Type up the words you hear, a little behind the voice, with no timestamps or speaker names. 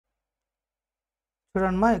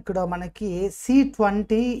చూడండి ఇక్కడ మనకి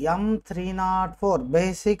C20 M304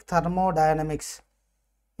 బేసిక్ థర్మోడైనమిక్స్.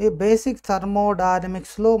 ఈ బేసిక్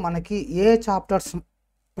థర్మోడైనమిక్స్లో మనకి ఏ చాప్టర్స్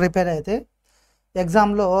ప్రిపేర్ అయితే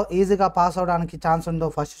ఎగ్జామ్లో ఈజీగా పాస్ అవడానికి ఛాన్స్ ఉందో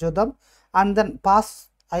ఫస్ట్ చూద్దాం. అండ్ దెన్ పాస్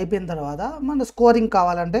అయిపోయిన తర్వాత మన స్కోరింగ్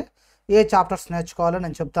కావాలంటే ఏ చాప్టర్స్ నేర్చుకోవాలో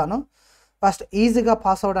నేను చెప్తాను. ఫస్ట్ ఈజీగా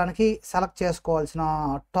పాస్ అవడానికి సెలెక్ట్ చేసుకోవాల్సిన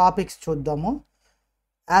టాపిక్స్ చూద్దాము.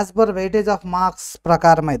 As per weightage of marks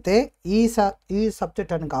ప్రకారం అయితే ఈ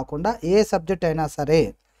సబ్జెక్ట్ అని కాకుండా ఏ సబ్జెక్ట్ అయినా సరే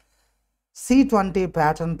C20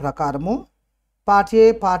 ప్యాటర్న్ ప్రకారము part A,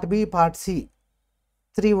 part B, part C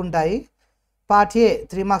 3 ఉంటాయి. Part A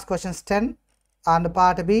 3 marks questions 10 and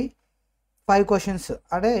part B 5 questions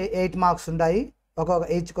అంటే 8 మార్క్స్ ఉంటాయి ఒక్కొక్క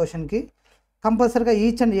ఈచ్ క్వశ్చన్కి. కంపల్సరీగా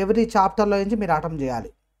ఈచ్ అండ్ ఎవ్రీ చాప్టర్లో నుంచి మీరు అటెంప్ట్ చేయాలి.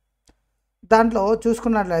 దాంట్లో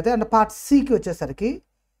చూసుకున్నట్లయితే అండ్ పార్ట్ సికి వచ్చేసరికి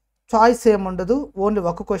చాయిస్ ఏముండదు, ఓన్లీ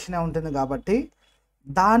ఒక క్వశ్చనే ఉంటుంది కాబట్టి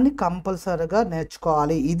దాన్ని కంపల్సరీగా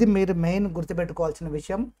నేర్చుకోవాలి. ఇది మీరు మెయిన్ గుర్తుపెట్టుకోవాల్సిన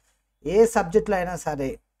విషయం. ఏ సబ్జెక్ట్లో అయినా సరే,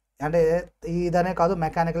 అంటే ఇదనే కాదు,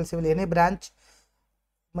 మెకానికల్, సివిల్, ఎనీ బ్రాంచ్,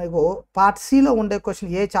 మీకు పార్ట్ సిలో ఉండే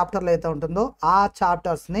క్వశ్చన్ ఏ చాప్టర్లో అయితే ఉంటుందో ఆ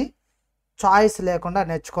చాప్టర్స్ని చాయిస్ లేకుండా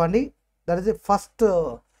నేర్చుకోండి. That is the first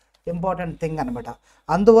important thing అనమాట.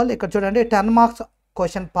 అందువల్ల ఇక్కడ చూడండి 10 మార్క్స్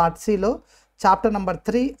క్వశ్చన్ పార్ట్ సిలో chapter number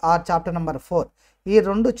 3 are chapter number 4 ఈ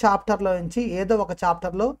 2 చాప్టర్లో నుంచి ఏదో ఒక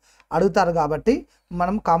చాప్టర్లో అడుగుతారు కాబట్టి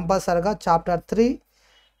మనం కంపల్సరీగా చాప్టర్ 3,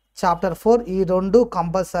 చాప్టర్ 4 ఈ 2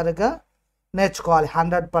 కంపల్సరీగా నేర్చుకోవాలి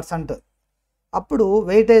 100%. అప్పుడు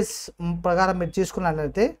వెయిటేజ్ ప్రకారం మీరు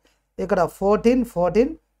తీసుకున్నట్లయితే ఇక్కడ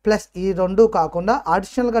 14 ప్లస్ ఈ 2 కాకుండా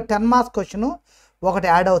అడిషనల్గా 10 మార్క్స్ క్వశ్చన్ ఒకటి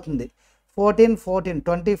యాడ్ అవుతుంది. 14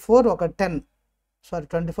 24 ఒక 10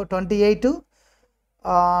 24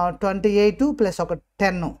 28 ప్లస్ ఒక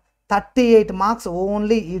 10 38 మార్క్స్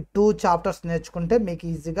ఓన్లీ ఈ 2 చాప్టర్స్ నేర్చుకుంటే మీకు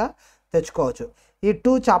ఈజీగా తెచ్చుకోవచ్చు. ఈ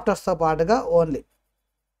 2 చాప్టర్స్తో పాటుగా ఓన్లీ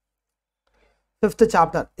 5th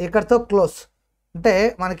చాప్టర్ ఇక్కడితో క్లోజ్. అంటే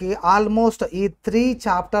మనకి ఆల్మోస్ట్ ఈ 3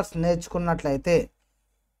 చాప్టర్స్ నేర్చుకున్నట్లయితే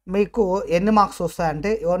మీకు ఎన్ని మార్క్స్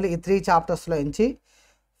వస్తాయంటే ఓన్లీ ఈ 3 చాప్టర్స్లో నుంచి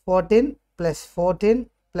 14 ప్లస్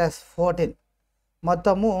 14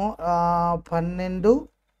 మొత్తము 12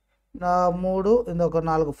 3 ఇంకొక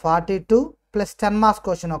 4 42 ప్లస్ 10 మార్క్స్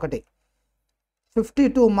క్వశ్చన్ ఒకటి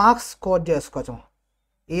 52 మార్క్స్ స్కోర్ చేసుకోవచ్చు.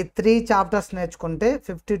 ఈ 3 చాప్టర్స్ నేర్చుకుంటే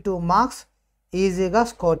 52 మార్క్స్ ఈజీగా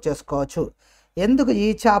స్కోర్ చేసుకోవచ్చు. ఎందుకు ఈ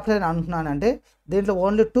చాప్టర్ అని అంటున్నానంటే దీంట్లో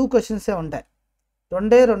ఓన్లీ 2 క్వశ్చన్సే ఉంటాయి.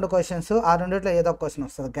 2 క్వశ్చన్స్, ఆ రెండిట్లో ఏదో ఒక క్వశ్చన్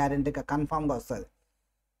వస్తుంది, గ్యారెంటీగా కన్ఫామ్గా వస్తుంది.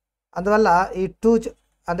 అందువల్ల ఈ 2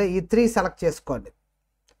 అంటే ఈ 3 సెలెక్ట్ చేసుకోండి.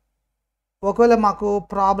 ఒకవేళ మాకు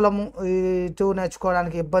ప్రాబ్లము ఈ 2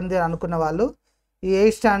 నేర్చుకోవడానికి ఇబ్బంది అనుకున్న వాళ్ళు ఈ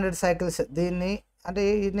 8 స్టాండర్డ్ సైకిల్స్ దీన్ని అంటే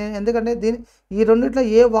నేను ఎందుకంటే ఈ రెండిట్లో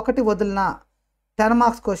ఏ ఒకటి వదిలినా 10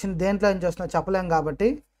 మార్క్స్ క్వశ్చన్ దేంట్లో నుంచి వస్తుందో చెప్పలేం కాబట్టి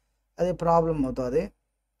అది ప్రాబ్లం అవుతుంది.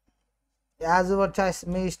 యాజ్ యువర్ చాయిస్,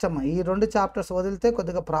 మీ ఇష్టం. ఈ 2 చాప్టర్స్ వదిలితే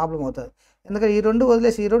కొద్దిగా ప్రాబ్లం అవుతుంది. ఎందుకంటే ఈ 2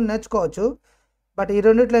 వదిలేసి ఈ 2 నేర్చుకోవచ్చు, బట్ ఈ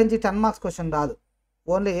రెండిట్లో నుంచి 10 మార్క్స్ క్వశ్చన్ రాదు,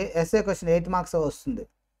 ఓన్లీ ఎస్ఏ క్వశ్చన్ 8 మార్క్స్ వస్తుంది.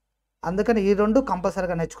 అందుకని ఈ 2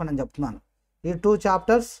 కంపల్సరీగా నేర్చుకోండి అని చెప్తున్నాను. ఈ 2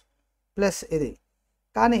 చాప్టర్స్ ప్లస్ ఇది.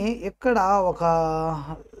 కానీ ఇక్కడ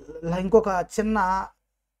ఇంకొక చిన్న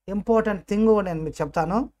ఇంపార్టెంట్ థింగ్ నేను మీకు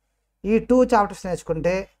చెప్తాను. ఈ 2 చాప్టర్స్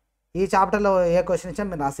నేర్చుకుంటే ఈ చాప్టర్లో ఏ క్వశ్చన్ ఇచ్చినా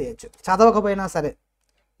మీరు రాసేయచ్చు, చదవకపోయినా సరే.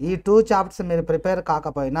 ఈ 2 చాప్టర్స్ మీరు ప్రిపేర్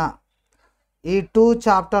కాకపోయినా ఈ 2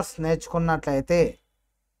 చాప్టర్స్ నేర్చుకున్నట్లయితే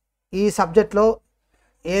ఈ సబ్జెక్ట్లో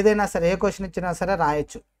ఏదైనా సరే ఏ క్వశ్చన్ ఇచ్చినా సరే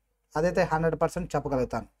రాయొచ్చు. అదైతే 100%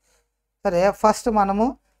 చెప్పగలుగుతాను. సరే, ఫస్ట్ మనము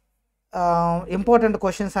ఇంపార్టెంట్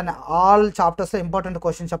క్వశ్చన్స్ అని ఆల్ చాప్టర్స్లో ఇంపార్టెంట్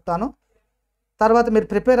క్వశ్చన్స్ చెప్తాను. తర్వాత మీరు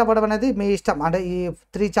ప్రిపేర్ అవ్వడం అనేది మీ ఇష్టం. అంటే ఈ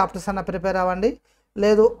 3 చాప్టర్స్ అన్న ప్రిపేర్ అవ్వండి,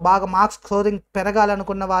 లేదు బాగా మార్క్స్ స్కోరింగ్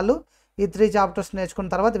పెరగాలనుకున్న వాళ్ళు ఈ 3 చాప్టర్స్ నేర్చుకున్న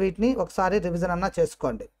తర్వాత వీటిని ఒకసారి రివిజన్ అన్నా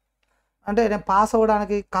చేసుకోండి. అంటే నేను పాస్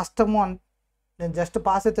అవ్వడానికి కష్టము నేను జస్ట్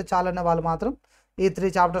పాస్ అయితే చాలనే వాళ్ళు మాత్రం ఈ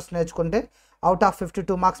 3 చాప్టర్స్ నేర్చుకుంటే అవుట్ ఆఫ్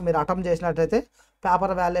 52 మార్క్స్ మీరు అటెంప్ట్ చేసినట్టయితే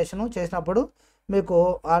పేపర్ వాల్యుయేషన్ చేసినప్పుడు మీకు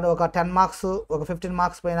ఒక 10 మార్క్స్ ఒక 15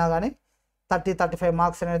 మార్క్స్ పోయినా కానీ 30-35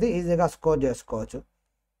 మార్క్స్ అనేది ఈజీగా స్కోర్ చేసుకోవచ్చు.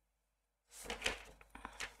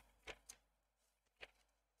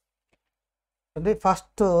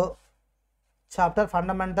 First chapter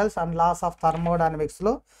fundamentals and loss of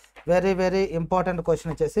థర్మోడైనమిక్స్లో very important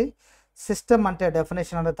question వచ్చేసి సిస్టమ్ అంటే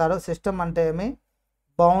డెఫినేషన్ అడుగుతాడు. సిస్టమ్ అంటే ఏమి,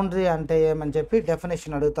 బౌండరీ అంటే ఏమని చెప్పి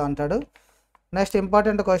డెఫినేషన్ అడుగుతూ ఉంటాడు. Next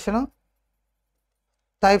important question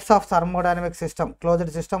types of thermodynamic system,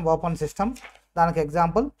 closed system, open system, దానికి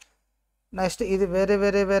ఎగ్జాంపుల్. నెక్స్ట్ ఇది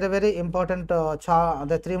వెరీ ఇంపార్టెంట్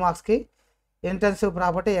అదే 3 మార్క్స్కి ఇంటెన్సివ్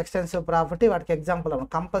ప్రాపర్టీ, ఎక్స్టెన్సివ్ ప్రాపర్టీ, వాటికి ఎగ్జాంపుల్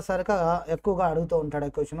కంపల్సరీగా ఎక్కువగా అడుగుతూ ఉంటాడు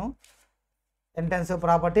question. Intensive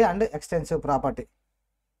property and extensive property.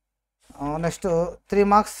 Next 3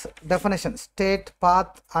 marks definition state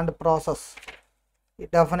path and process ఈ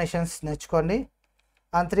డెఫినేషన్స్ నేర్చుకోండి.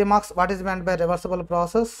 And 3 marks what is meant by reversible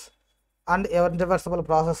process and irreversible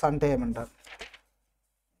process అంటే ఏమంటారు.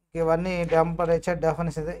 ఇవన్నీ టెంపరేచర్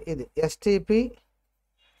డెఫినేషన్ ఇది ఎస్టీపీ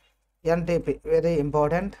ఎన్టీపీ వెరీ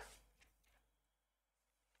ఇంపార్టెంట్.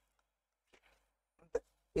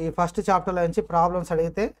 ఈ first చాప్టర్లో నుంచి problems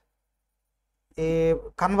అడిగితే ఈ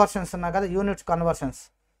కన్వర్షన్స్ ఉన్నాయి కదా, యూనిట్ కన్వర్షన్స్,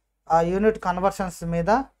 ఆ యూనిట్ కన్వర్షన్స్ మీద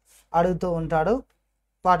అడుగుతూ ఉంటాడు.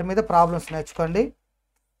 వాటి మీద ప్రాబ్లమ్స్ నేర్చుకోండి.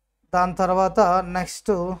 దాని తర్వాత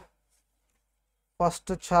నెక్స్ట్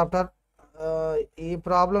ఫస్ట్ చాప్టర్ ఈ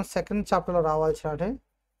ప్రాబ్లమ్స్ సెకండ్ చాప్టర్లో రావాల్సి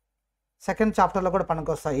సెకండ్ చాప్టర్లో కూడా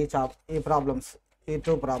పనికొస్తాయి ఈ ప్రాబ్లమ్స్, ఈ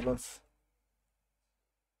 2 ప్రాబ్లమ్స్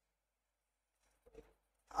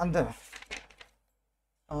అంతే.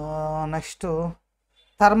 Next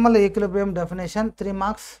thermal equilibrium definition 3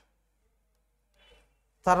 marks.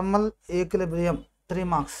 Thermal equilibrium 3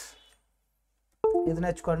 marks ఇది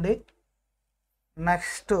నేర్చుకోండి.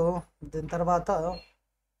 నెక్స్ట్ దీని తర్వాత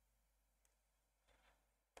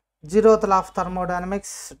 0th law of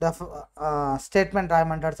thermodynamics statement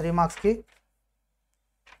రాయమంటాడు 3 మార్క్స్కి.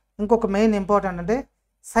 ఇంకొక మెయిన్ ఇంపార్టెంట్ అంటే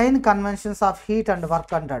sign conventions of heat and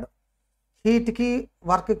work అంటాడు. హీట్కి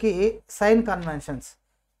వర్క్కి సైన్ కన్వెన్షన్స్.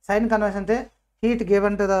 సైన్ కన్వెన్షన్ అంటే heat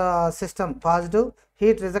given to the system positive,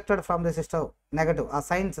 heat rejected from the system negative, ఆ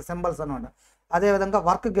సైన్స్ సింబల్స్ అనమాట. అదేవిధంగా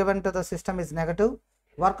work given to the system is negative,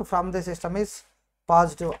 work from the system is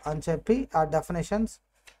positive అని చెప్పి ఆ definitions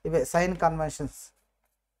ఇవే sign conventions.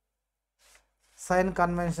 Sign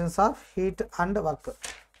conventions of heat and work.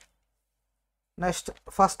 Next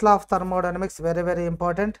first law of thermodynamics very very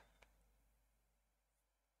important.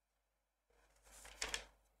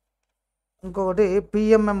 ఇంకొకటి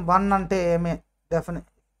PMM1 అంటే ఏమి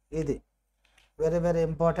ఇది very very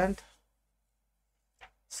important.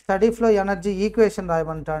 Study flow energy equation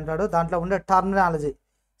రాయమంటాడు. దాంట్లో ఉండే terminology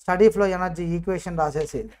study flow energy equation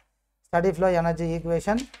రాసేసి స్టడీ ఫ్లో ఎనర్జీ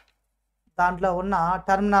ఈక్వేషన్ దాంట్లో ఉన్న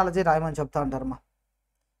terminology రాయమని చెప్తా ఉంటారు.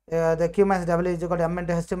 The Q - W = M ×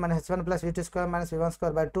 H2 - H1 + V2² -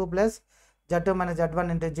 V1² / 2 + Z2 - Z1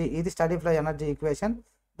 × G. ఇది స్టడీ ఫ్లో ఎనర్జీ ఈక్వేషన్.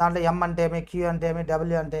 దాంట్లో M అంటే ఏమి, Q అంటే ఏమి,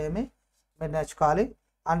 W అంటే ఏమి మీరు నేర్చుకోవాలి.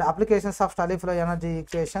 And applications of study flow energy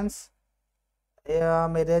equations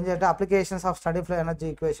మీరు ఏం చేయాలంటే applications of study flow energy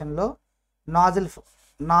ఈక్వేషన్లో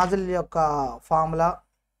nozzle యొక్క ఫార్ములా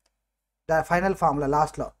ఫైనల్ ఫార్ములా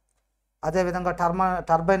లాస్ట్లో, అదేవిధంగా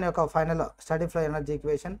టర్బైన్ యొక్క final study flow energy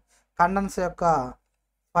equation, condense యొక్క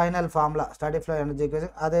final formula study flow energy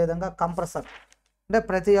equation, అదేవిధంగా కంప్రెసర్ అంటే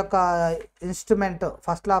ప్రతి ఒక్క instrument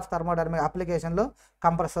first law of thermodynamic అప్లికేషన్లో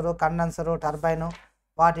కంప్రెసరు, కండెన్సరు, టర్బైను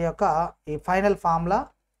వాటి యొక్క ఈ ఫైనల్ ఫార్ములా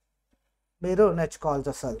మీరు నేర్చుకోవాల్సి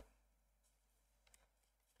వస్తుంది.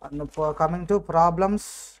 కమింగ్ టు ప్రాబ్లమ్స్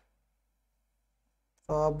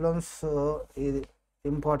ఇది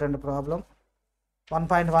important problem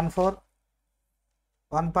 1.14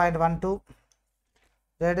 1.12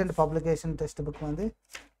 radiant publication text book ఉంది.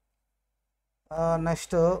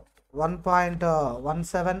 నెక్స్ట్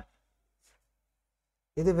 1.17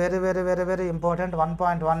 ఇది very very very very important.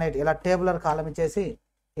 1.18 ఇలా టేబులర్ కాలం ఇచ్చేసి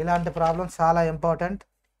ఇలాంటి ప్రాబ్లమ్స్ చాలా ఇంపార్టెంట్.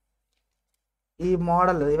 ఈ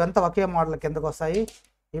మోడల్ ఇవంతా ఒకే మోడల్ కిందకు వస్తాయి.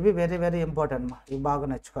 ఇవి వెరీ వెరీ ఇంపార్టెంట్ ఇవి బాగా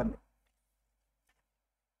నేర్చుకోండి.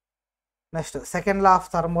 Next second law of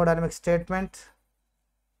thermodynamic statement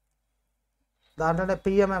దాంట్లో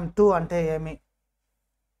PMM2 అంటే ఏమి,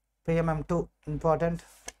 PMM2 important.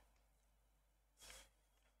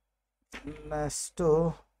 Next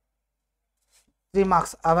 3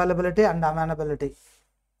 marks availability and అమైనబిలిటీ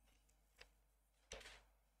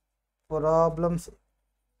problems.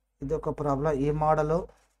 ఇది ఒక ప్రాబ్లం. ఈ మోడలు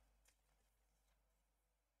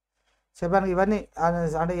చెప్పాను. ఇవన్నీ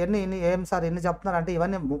అంటే ఎన్ని ఏం సార్ ఎన్ని చెప్తున్నారు అంటే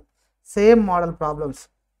ఇవన్నీ సేమ్ మోడల్ ప్రాబ్లమ్స్,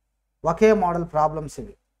 ఒకే మోడల్ ప్రాబ్లమ్స్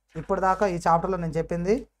ఇవి. ఇప్పుడు దాకా ఈ చాప్టర్లో నేను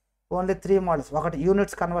చెప్పింది ఓన్లీ 3 మోడల్స్. ఒకటి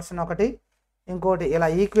యూనిట్స్ కన్వర్షన్, ఒకటి ఇంకోటి ఇలా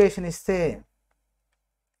ఈక్వేషన్ ఇస్తే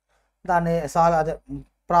దాన్ని అదే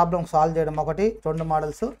ప్రాబ్లమ్ సాల్వ్ చేయడం, ఒకటి 2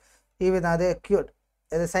 మోడల్స్. ఈ విధంగా అదే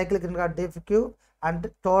అదే సైక్లిక్ DQ అంటే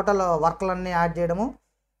టోటల్ వర్క్లన్నీ యాడ్ చేయడము,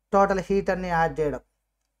 టోటల్ హీట్ అన్నీ యాడ్ చేయడం,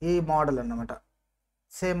 ఈ మోడల్ అన్నమాట.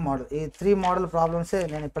 Same model. ఈ 3 మోడల్ ప్రాబ్లమ్సే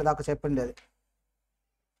నేను ఇప్పటిదాకా చెప్పిండేది.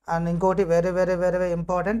 అండ్ ఇంకోటి very very very very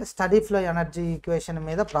important study flow energy equation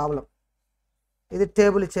మీద ప్రాబ్లం. ఇది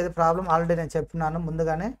టేబుల్ ఇచ్చేది ప్రాబ్లం ఆల్రెడీ నేను చెప్తున్నాను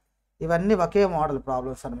ముందుగానే. ఇవన్నీ ఒకే మోడల్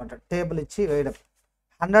ప్రాబ్లమ్స్ అనమాట. టేబుల్ ఇచ్చి వేయడం.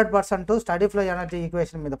 100% స్టడీ ఫ్లో ఎనర్జీ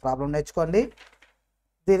ఈక్వేషన్ మీద ప్రాబ్లం నేర్చుకోండి.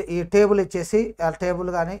 ఈ టేబుల్ ఇచ్చేసి ఆ టేబుల్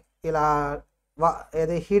కానీ ఇలా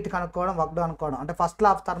ఏది హీట్ కనుక్కోవడం, వర్క్ కనుక్కోవడం అంటే first law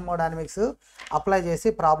of thermodynamics apply చేసి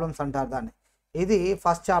ప్రాబ్లమ్స్ అంటారు దాన్ని. ఇది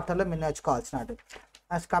ఫస్ట్ చాప్టర్లో మీరు నేర్చుకోవాల్సినట్టు.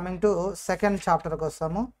 నెక్స్ట్ కమింగ్ టు సెకండ్ చాప్టర్కి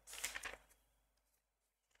వస్తాము.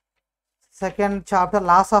 Second chapter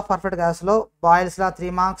loss of perfect గ్యాస్లో boils law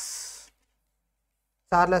 3 marks,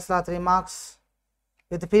 Charles law 3 marks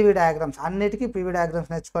with PV diagrams. అన్నిటికీ పీవీ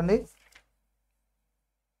డయాగ్రామ్స్ నేర్చుకోండి.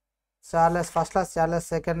 చార్లెస్ ఫస్ట్ లా, చార్లెస్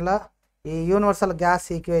సెకండ్ లా. ఈ యూనివర్సల్ గ్యాస్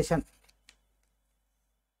ఈక్వేషన్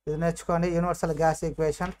ఇది నేర్చుకోండి. యూనివర్సల్ గ్యాస్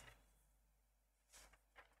ఈక్వేషన్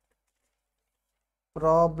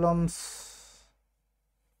ప్రాబ్లమ్స్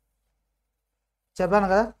చెప్పాను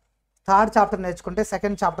కదా. Third chapter నేర్చుకుంటే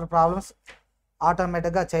second chapter problems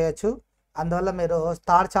ఆటోమేటిక్గా చేయొచ్చు. అందువల్ల మీరు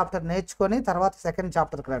థర్డ్ చాప్టర్ నేర్చుకొని తర్వాత సెకండ్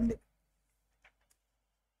చాప్టర్కి రండి.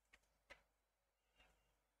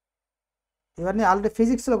 ఇవన్నీ ఆల్రెడీ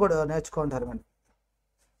ఫిజిక్స్లో కూడా నేర్చుకుంటారు. మనం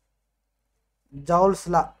జౌల్స్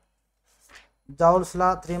లా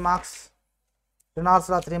 3 మార్క్స్, రినాల్డ్స్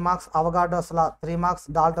లా 3 మార్క్స్, అవగాడ్రోస్ లా 3 మార్క్స్,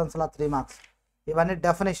 డాల్టన్స్ లా 3 మార్క్స్. ఇవన్నీ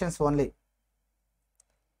డెఫినేషన్స్ ఓన్లీ.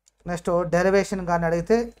 నెక్స్ట్ డెరివేషన్ కానీ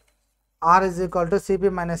అడిగితే R = CP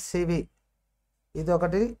 - CV, ఇది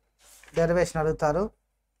ఒకటి డెరివేషన్ అడుగుతారు.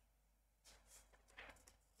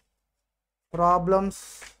 Problems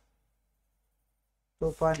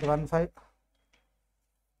 2.15,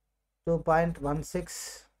 2.16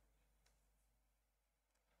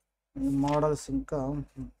 models. ఇంకా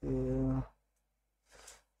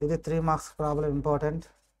ఇది 3 మార్క్స్ ప్రాబ్లం ఇంపార్టెంట్.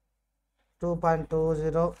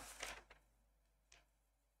 2.20,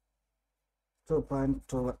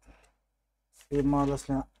 2.21 ఈ మోడల్స్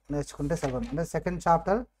నేర్చుకుంటే సగం. అంటే సెకండ్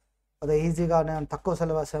చాప్టర్ అది ఈజీగా తక్కువ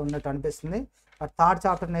సిలబస్ ఉన్నట్టు అనిపిస్తుంది. బట్ థర్డ్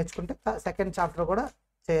చాప్టర్ నేర్చుకుంటే సెకండ్ చాప్టర్ కూడా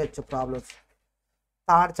చేయొచ్చు ప్రాబ్లమ్స్.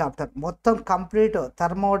 థర్డ్ చాప్టర్ మొత్తం కంప్లీట్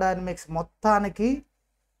థర్మోడైనమిక్స్ మొత్తానికి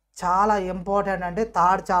చాలా ఇంపార్టెంట్. అంటే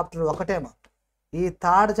థర్డ్ చాప్టర్ ఒకటేమో. ఈ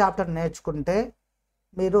థర్డ్ చాప్టర్ నేర్చుకుంటే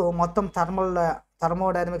మీరు మొత్తం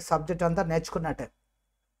థర్మోడైనమిక్స్ సబ్జెక్ట్ అంతా నేర్చుకున్నట్టే.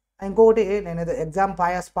 ఇంకొకటి నేను ఏదో ఎగ్జామ్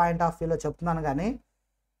పాయింట్ ఆఫ్ వ్యూలో చెప్తున్నాను, కానీ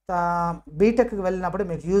బీటెక్కి వెళ్ళినప్పుడు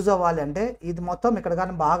మీకు యూజ్ అవ్వాలి అంటే ఇది మొత్తం ఇక్కడ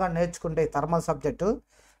కానీ బాగా నేర్చుకుంటే థర్మల్ సబ్జెక్టు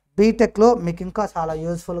బీటెక్లో మీకు ఇంకా చాలా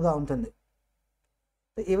యూజ్ఫుల్గా ఉంటుంది.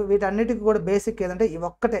 వీటన్నిటికి కూడా బేసిక్ ఏదంటే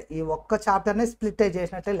ఈ ఒక్క చాప్టర్ని స్ప్లిట్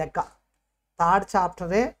చేసినట్టే లెక్క. థర్డ్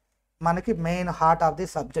చాప్టరే మనకి main heart of the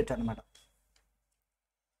subject అనమాట.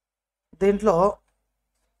 దీంట్లో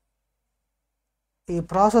ఈ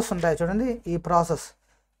ప్రాసెస్ ఉంటాయి చూడండి. ఈ process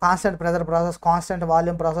constant pressure process, constant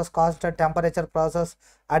volume process, constant temperature process,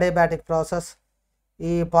 adiabatic process,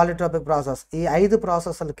 ఈ పాలిట్రోపిక్ ప్రాసెస్. ఈ 5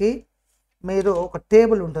 ప్రాసెస్లకి మీరు ఒక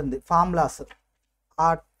టేబుల్ ఉంటుంది, ఫార్ములాస్. ఆ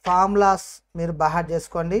ఫార్ములాస్ మీరు బైహార్ట్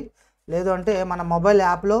చేసుకోండి. లేదు అంటే మన మొబైల్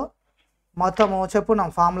యాప్లో మొత్తము చెప్పున్నాం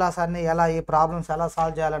ఫార్ములాస్ అన్నీ ఎలా, ఈ ప్రాబ్లమ్స్ ఎలా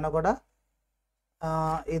సాల్వ్ చేయాలన్నా కూడా.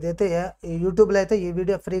 ఇదైతే ఈ యూట్యూబ్లో అయితే ఈ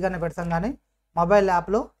వీడియో ఫ్రీగానే పెడతాం, కానీ మొబైల్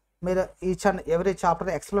యాప్లో మీరు each and every chapter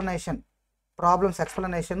explanation, problems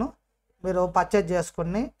explanation మీరు పర్చేజ్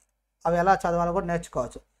చేసుకుని అవి ఎలా చదవాలో కూడా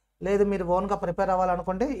నేర్చుకోవచ్చు. లేదు మీరు ఓన్గా ప్రిపేర్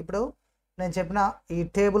అవ్వాలనుకుంటే ఇప్పుడు నేను చెప్పిన ఈ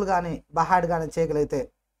టేబుల్ కానీ బైహార్ట్ కానీ చేయగలిగితే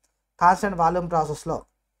కాన్స్టెంట్ వాల్యూమ్ ప్రాసెస్లో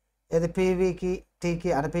ఇది పీవీకి టీకి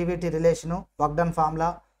అని PVT relation, work done formula,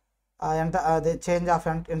 అది change of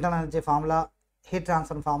internal energy formula, heat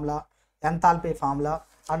transfer formula, enthalpy formula,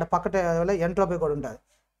 and పక్కన ఎంట్రోపీ కూడా ఉంటుంది.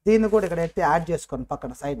 దీన్ని కూడా ఇక్కడ ఎత్తి యాడ్ చేసుకోండి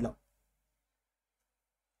పక్కన సైడ్లో.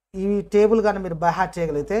 ఈ టేబుల్ కానీ మీరు బైహార్ట్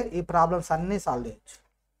చేయగలిగితే ఈ ప్రాబ్లమ్స్ అన్నీ సాల్వ్ చేయొచ్చు.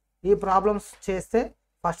 ఈ ప్రాబ్లమ్స్ చేస్తే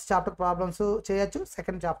ఫస్ట్ చాప్టర్ ప్రాబ్లమ్స్ చేయొచ్చు,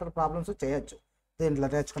 సెకండ్ చాప్టర్ ప్రాబ్లమ్స్ చేయొచ్చు. దీంట్లో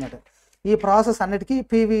నేర్చుకున్నట్టు ఈ ప్రాసెస్ అన్నిటికీ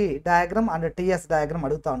PV diagram and TS diagram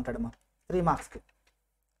అడుగుతూ ఉంటాడు మా 3 మార్క్స్కి.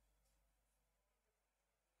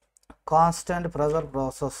 కాన్స్టెంట్ ప్రెజర్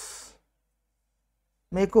ప్రాసెస్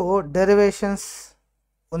మీకు డెరివేషన్స్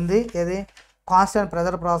ఉంది. ఏది కాన్స్టెంట్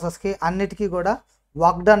ప్రెజర్ ప్రాసెస్కి అన్నిటికీ కూడా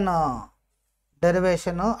వర్క్ డన్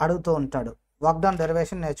డెరివేషన్ అడుగుతూ ఉంటాడు. వర్క్ డన్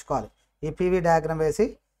డెరివేషన్ నేర్చుకోవాలి. ఈ పీవీ డయాగ్రామ్ వేసి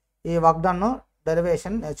ఈ వర్క్ డన్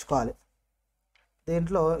డెరివేషన్ నేర్చుకోవాలి.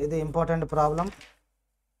 దీంట్లో ఇది ఇంపార్టెంట్ ప్రాబ్లం.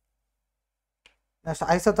 నెక్స్ట్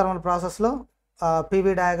ఐసోథర్మల్ ప్రాసెస్లో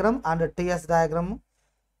PV diagram and TS diagram,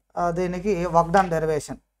 దీనికి వర్క్ డన్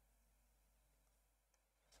డెరివేషన్,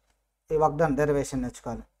 ఈ వర్క్ డన్ డెరివేషన్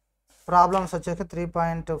నేర్చుకోవాలి. ప్రాబ్లమ్స్ వచ్చేసి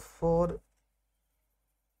 3.4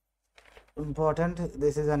 important.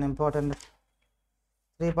 This is an important.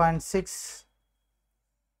 3.6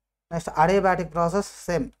 next adiabatic process,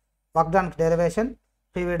 same work done derivation,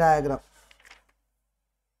 PV diagram.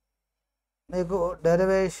 మీకు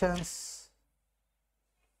derivations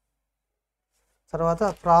తర్వాత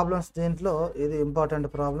problems దీంట్లో ఇది important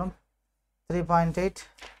problem. 3.8,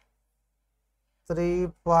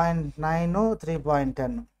 3.9,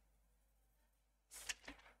 3.10,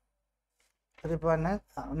 3.9.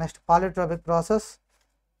 Next పాలిట్రోపిక్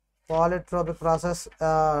process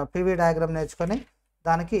PV diagram నేర్చుకొని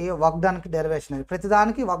దానికి వర్క్ డన్కి డెరివేషన్ ఇది.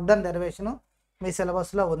 ప్రతిదానికి వర్క్ డన్ డెరివేషను మీ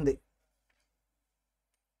సిలబస్లో ఉంది.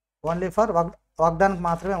 ఓన్లీ ఫర్ వర్క్ డన్కి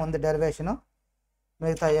మాత్రమే ఉంది డెరివేషను,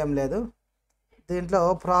 మిగతా ఏం లేదు. దీంట్లో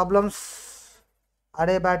ప్రాబ్లమ్స్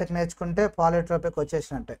అడియాబాటిక్ నేర్చుకుంటే పాలిట్రోపిక్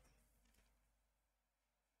వచ్చేసినట్టే.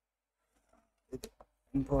 ఇది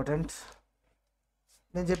ఇంపార్టెంట్.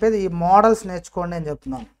 నేను చెప్పేది ఈ మోడల్స్ నేర్చుకోండి అని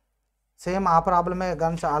చెప్తున్నాను. సేమ్ ఆ ప్రాబ్లమే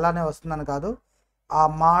గన్స్ అలానే వస్తుందని కాదు, ఆ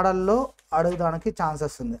మోడల్లో అడుగుదానికి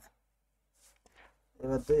ఛాన్సెస్ ఉంది.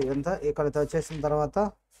 ఎంత ఇక్కడితో వచ్చేసిన తర్వాత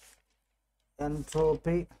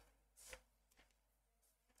ఎంట్రోపీ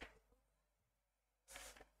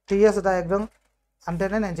టీఎస్ డయాగ్రామ్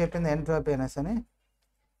అంటేనే నేను చెప్పింది ఎంట్రోపీ అనేసి అని.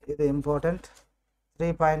 ఇది important.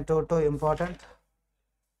 3.22 important.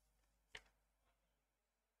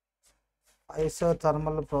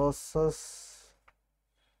 Isothermal process,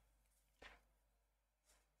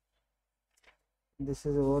 this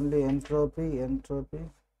is only entropy.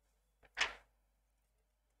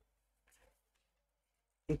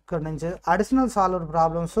 ఇక్కడ నుంచి అడిషనల్ సాల్వ్డ్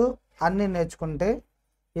ప్రాబ్లమ్స్ అన్నీ నేర్చుకుంటే,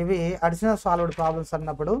 ఇవి అడిషనల్ సాల్వ్డ్ ప్రాబ్లమ్స్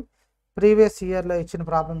అన్నప్పుడు ప్రీవియస్ ఇయర్లో ఇచ్చిన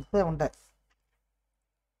ప్రాబ్లమ్సే ఉంటాయి.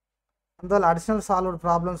 అందువల్ల అడిషనల్ సాల్వ్డ్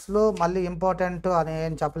ప్రాబ్లమ్స్లో మళ్ళీ ఇంపార్టెంట్ అని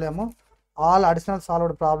ఏం చెప్పలేము. ఆల్ అడిషనల్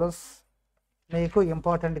సాల్వ్డ్ ప్రాబ్లమ్స్ మీకు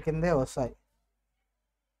ఇంపార్టెంట్ కిందే వస్తాయి.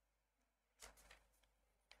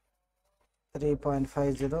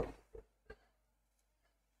 3.50,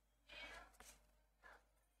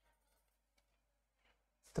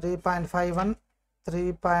 3.51,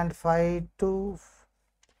 3.52,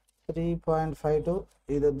 3.52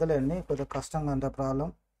 ఇది వద్దులేండి, కొంచెం కష్టంగా ఉంటే ప్రాబ్లం.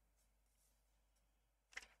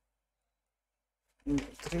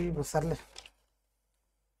 3 సర్లే,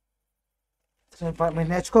 మీరు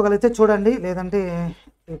నేర్చుకోగలిగితే చూడండి, లేదంటే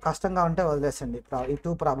కష్టంగా ఉంటే వదిలేసండి ఈ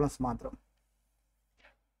 2 ప్రాబ్లమ్స్ మాత్రం.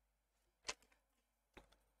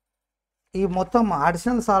 ఈ మొత్తం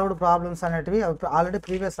అడిషనల్ సాల్వ్డ్ ప్రాబ్లమ్స్ అనేటివి ఆల్రెడీ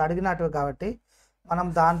ప్రీవియస్ అడిగినట్టువి కాబట్టి మనం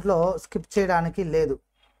దాంట్లో స్కిప్ చేయడానికి లేదు.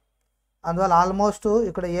 అందువల్ల ఆల్మోస్ట్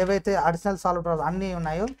ఇక్కడ ఏవైతే అడిషనల్ సాల్వ్డ్ ప్రాబ్లమ్స్ అన్నీ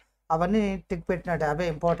ఉన్నాయో అవన్నీ టిక్ పెట్టినట్టు, అవే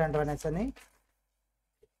ఇంపార్టెంట్ అనేసి అని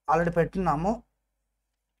ఆల్రెడీ పెట్టున్నాము.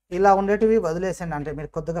 ఇలా ఉండేటివి వదిలేసండి, అంటే మీరు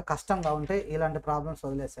కొద్దిగా కష్టంగా ఉంటే ఇలాంటి ప్రాబ్లమ్స్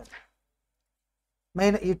వదిలేసండి.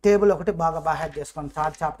 మెయిన్ ఈ టేబుల్ ఒకటి బాగా హ్యాక్ చేసుకోండి.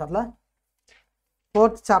 3rd చాప్టర్లో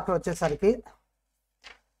 4th చాప్టర్ వచ్చేసరికి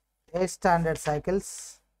 8 స్టాండర్డ్ సైకిల్స్.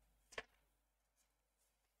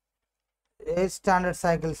 8 స్టాండర్డ్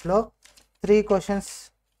సైకిల్స్లో 3 క్వశ్చన్స్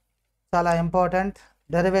చాలా ఇంపార్టెంట్.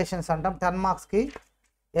 డెరివేషన్స్ అంటాం. 10 మార్క్స్కి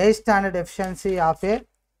 8 standard efficiency of A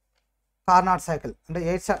Carnot cycle. అంటే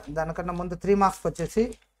 8 దానికన్నా ముందు 3 మార్క్స్కి వచ్చేసి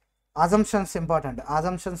అజంప్షన్స్ ఇంపార్టెంట్.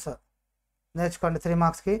 అజంప్షన్స్ నేర్చుకోండి 3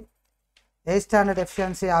 మార్క్స్కి. 8 standard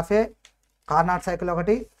efficiency of A Carnot cycle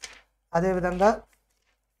ఒకటి, అదేవిధంగా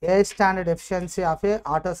 8 standard efficiency of A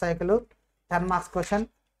auto cycle 10 marks question.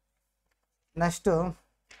 Next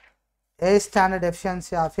 8 standard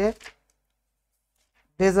efficiency of A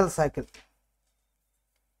diesel cycle.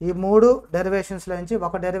 ఈ 3 డెరివేషన్స్లో నుంచి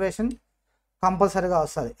ఒక డెరివేషన్ కంపల్సరీగా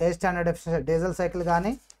వస్తుంది. 8 స్టాండర్డ్ ఎఫిషియన్సీ డీజిల్ సైకిల్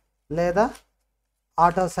కానీ, లేదా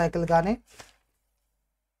ఆటో సైకిల్ కానీ,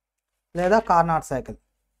 లేదా కార్నాట్ సైకిల్.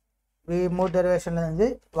 ఈ 3 డెరివేషన్ల నుంచి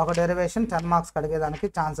ఒక డెరివేషన్ 10 మార్క్స్ అడిగేదానికి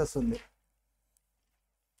ఛాన్సెస్ ఉంది.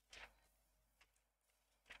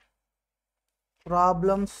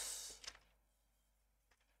 ప్రాబ్లమ్స్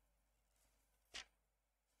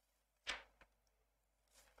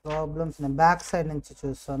నేను బ్యాక్ సైడ్ నుంచి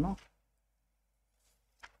చూస్తాను.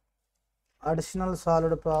 అడిషనల్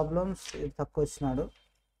సాల్వ్డ్ ప్రాబ్లమ్స్ ఇది తక్కువ వచ్చినాడు.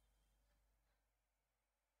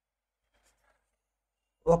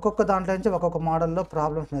 ఒక్కొక్క దాంట్లో నుంచి ఒక్కొక్క మోడల్లో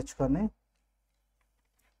ప్రాబ్లమ్స్ నేర్చుకొని,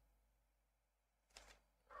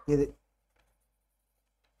 ఇది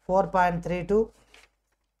 4.32,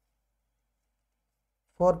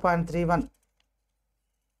 4.31,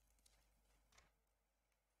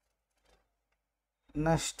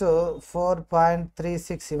 నెక్స్ట్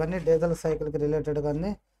 4.36, ఇవన్నీ డీజిల్ సైకిల్కి రిలేటెడ్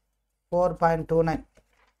కానీ. 4.29,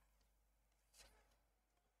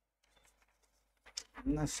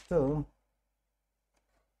 next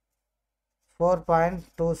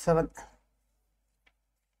 4.27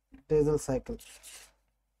 diesel cycle.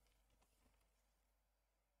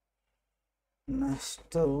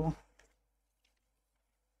 Next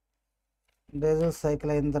diesel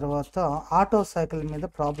cycle అయిన తర్వాత ఆటో సైకిల్ మీద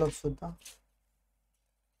ప్రాబ్లమ్స్ చూద్దాం.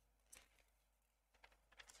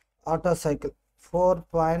 ఆటో సైకిల్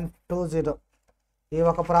 4.20, ఈ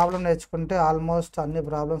ఒక ప్రాబ్లం నేర్చుకుంటే ఆల్మోస్ట్ అన్ని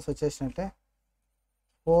ప్రాబ్లమ్స్ వచ్చేసినట్టే.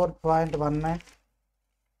 4.19,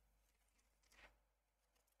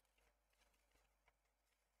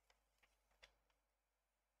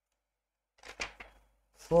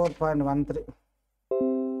 4.13,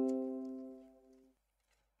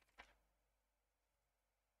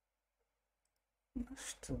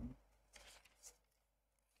 నెక్స్ట్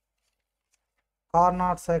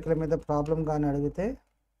కార్నాట్ సైకిల్ మీద ప్రాబ్లం కానీ అడిగితే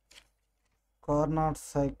కార్నాట్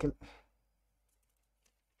సైకిల్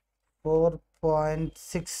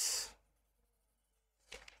 4.6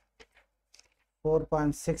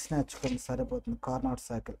 నేర్చుకోండి సరిపోతుంది. Carnot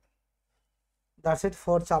cycle that's it.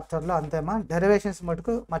 4th చాప్టర్లో అంతేమా. డెరివేషన్స్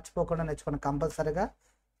మటుకు మర్చిపోకుండా నేర్చుకోండి కంపల్సరీగా.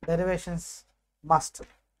 Derivations must.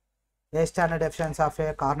 A standard efficiency of A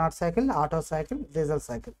Carnot cycle, auto cycle, diesel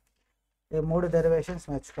cycle, ఈ 3 డెరివేషన్స్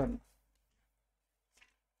నేర్చుకోండి.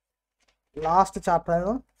 లాస్ట్ చాప్టర్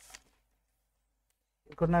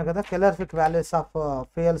ఇక్కడ కదా calorific values of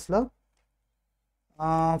ఫ్యూయల్స్లో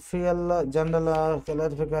fuel general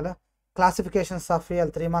calorific value, classifications of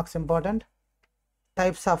fuel 3 marks important,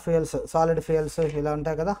 types of fuels, solid fuels ఇలా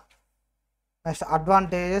ఉంటాయి కదా. Next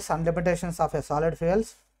advantages and limitations of a solid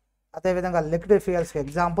fuels, అదేవిధంగా liquid ఫ్యూయల్స్కి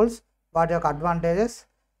examples, వాటి యొక్క అడ్వాంటేజెస్,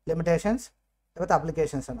 లిమిటేషన్స్, లేకపోతే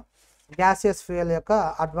applications అన్న. గ్యాసియస్ ఫ్యూయల్ యొక్క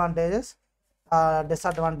advantages,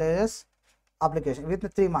 disadvantages, application with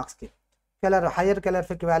 3 మార్క్స్కి. హయ్యర్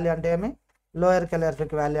కెలరిఫిక్ వాల్యూ అంటే ఏమి, లోయర్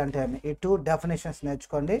కెలరిఫిక్ వాల్యూ అంటే ఏమి, ఈ 2 డెఫినేషన్స్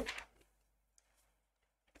నేర్చుకోండి.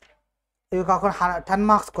 ఇవి కాకుండా 10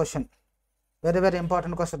 marks question, very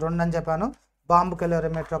important question 2 అని చెప్పాను. బాంబు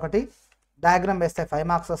కెలోరీమీటర్ ఒకటి, డయాగ్రామ్ వేస్తే 5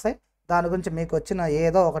 మార్క్స్ వస్తాయి. దాని గురించి మీకు వచ్చిన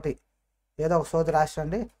ఏదో ఒక సోది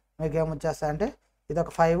రాసండి, మీకు ఏమొచ్చేస్తాయంటే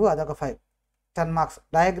ఇదొక 5, అదొక 5, 10 మార్క్స్.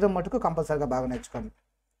 డయాగ్రామ్ మటుకు కంపల్సరీగా బాగా నేర్చుకోండి.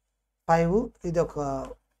 5 ఇది ఒక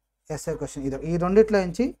ఎస్ఏ క్వశ్చన్, ఈ రెండిట్లో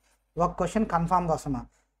నుంచి ఒక క్వశ్చన్ కన్ఫామ్గా వస్తున్నా.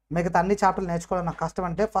 మిగతా అన్ని చాప్టర్లు నేర్చుకోవడం నాకు కష్టం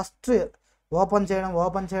అంటే ఫస్ట్ ఓపెన్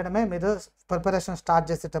చేయడమే మీరు ప్రిపరేషన్ స్టార్ట్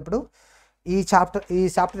చేసేటప్పుడు ఈ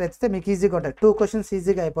చాప్టర్ ఎత్తితే మీకు ఈజీగా ఉంటాయి. 2 క్వశ్చన్స్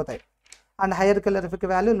ఈజీగా అయిపోతాయి. And higher calorific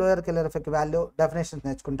value, lower calorific value definitions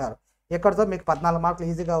నేర్చుకుంటారు. ఎక్కడితో మీకు 14 మార్కులు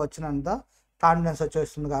ఈజీగా వచ్చినంత కాన్ఫిడెన్స్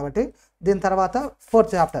వచ్చేస్తుంది. కాబట్టి దీని తర్వాత 4th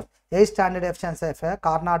chapter A standard efficiency of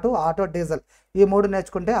Carnot, auto, diesel, ఈ 3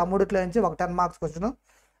 నేర్చుకుంటే ఆ 3 నుంచి ఒక 10 మార్క్స్ క్వశ్చన్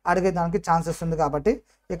అడిగేదానికి ఛాన్సెస్ ఉంది. కాబట్టి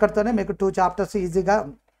ఇక్కడితోనే మీకు 2 చాప్టర్స్ ఈజీగా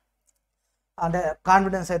అంటే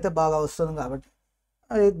కాన్ఫిడెన్స్ అయితే బాగా వస్తుంది. కాబట్టి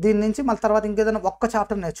దీని నుంచి మళ్ళీ తర్వాత ఇంకేదైనా ఒక్క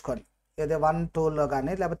చాప్టర్ నేర్చుకోండి, ఏదో 1, 2లో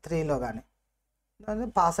కానీ లేకపోతే 3లో కానీ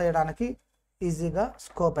పాస్ అయ్యడానికి ఈజీగా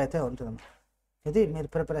స్కోప్ అయితే ఉంటుంది. ఇది మీరు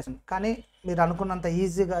ప్రిపరేషన్. కానీ మీరు అనుకున్నంత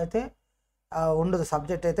ఈజీగా అయితే ఉండదు.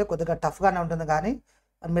 సబ్జెక్ట్ అయితే కొద్దిగా టఫ్గానే ఉంటుంది. కానీ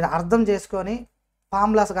మీరు అర్థం చేసుకొని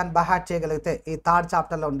ఫార్ములాస్ కానీ బైహార్ట్ చేయగలిగితే, ఈ 3rd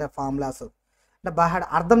చాప్టర్లో ఉండే ఫార్ములాస్ అంటే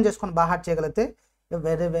అర్థం చేసుకొని బైహార్ట్ చేయగలిగితే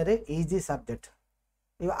వెరీ ఈజీ సబ్జెక్ట్.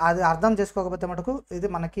 అది అర్థం చేసుకోకపోతే మటుకు ఇది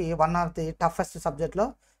మనకి వన్ ఆఫ్ ది టఫెస్ట్ సబ్జెక్ట్లో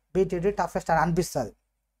బీటీడీ టఫెస్ట్ అని అనిపిస్తుంది.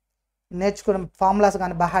 నేర్చుకున్న ఫార్ములాస్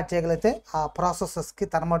కానీ బైహార్ట్ చేయగలిగితే ఆ ప్రాసెసెస్కి,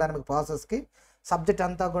 థర్మోడైనమిక్ ప్రాసెస్కి సబ్జెక్ట్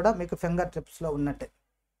అంతా కూడా మీకు ఫింగర్ టిప్స్లో ఉన్నట్టే.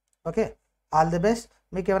 Okay, all the best.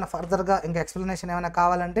 మీకు ఏమైనా ఫర్దర్గా ఇంకా ఎక్స్ప్లెనేషన్ ఏమైనా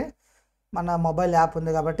కావాలంటే మన మొబైల్ యాప్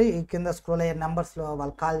ఉంది కాబట్టి ఈ కింద స్క్రోల్ అయ్యే నెంబర్స్లో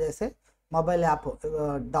వాళ్ళు కాల్ చేసి మొబైల్ యాప్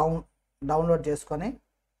డౌన్లోడ్ చేసుకొని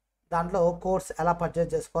దాంట్లో కోర్స్ ఎలా పర్చేజ్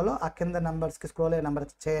చేసుకోవాలో ఆ కింద నెంబర్స్కి స్క్రోల్ అయ్యే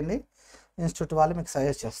నెంబర్కి చేయండి. ఇన్స్టిట్యూట్ వాళ్ళు మీకు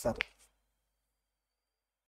సజెస్ట్ చేస్తారు.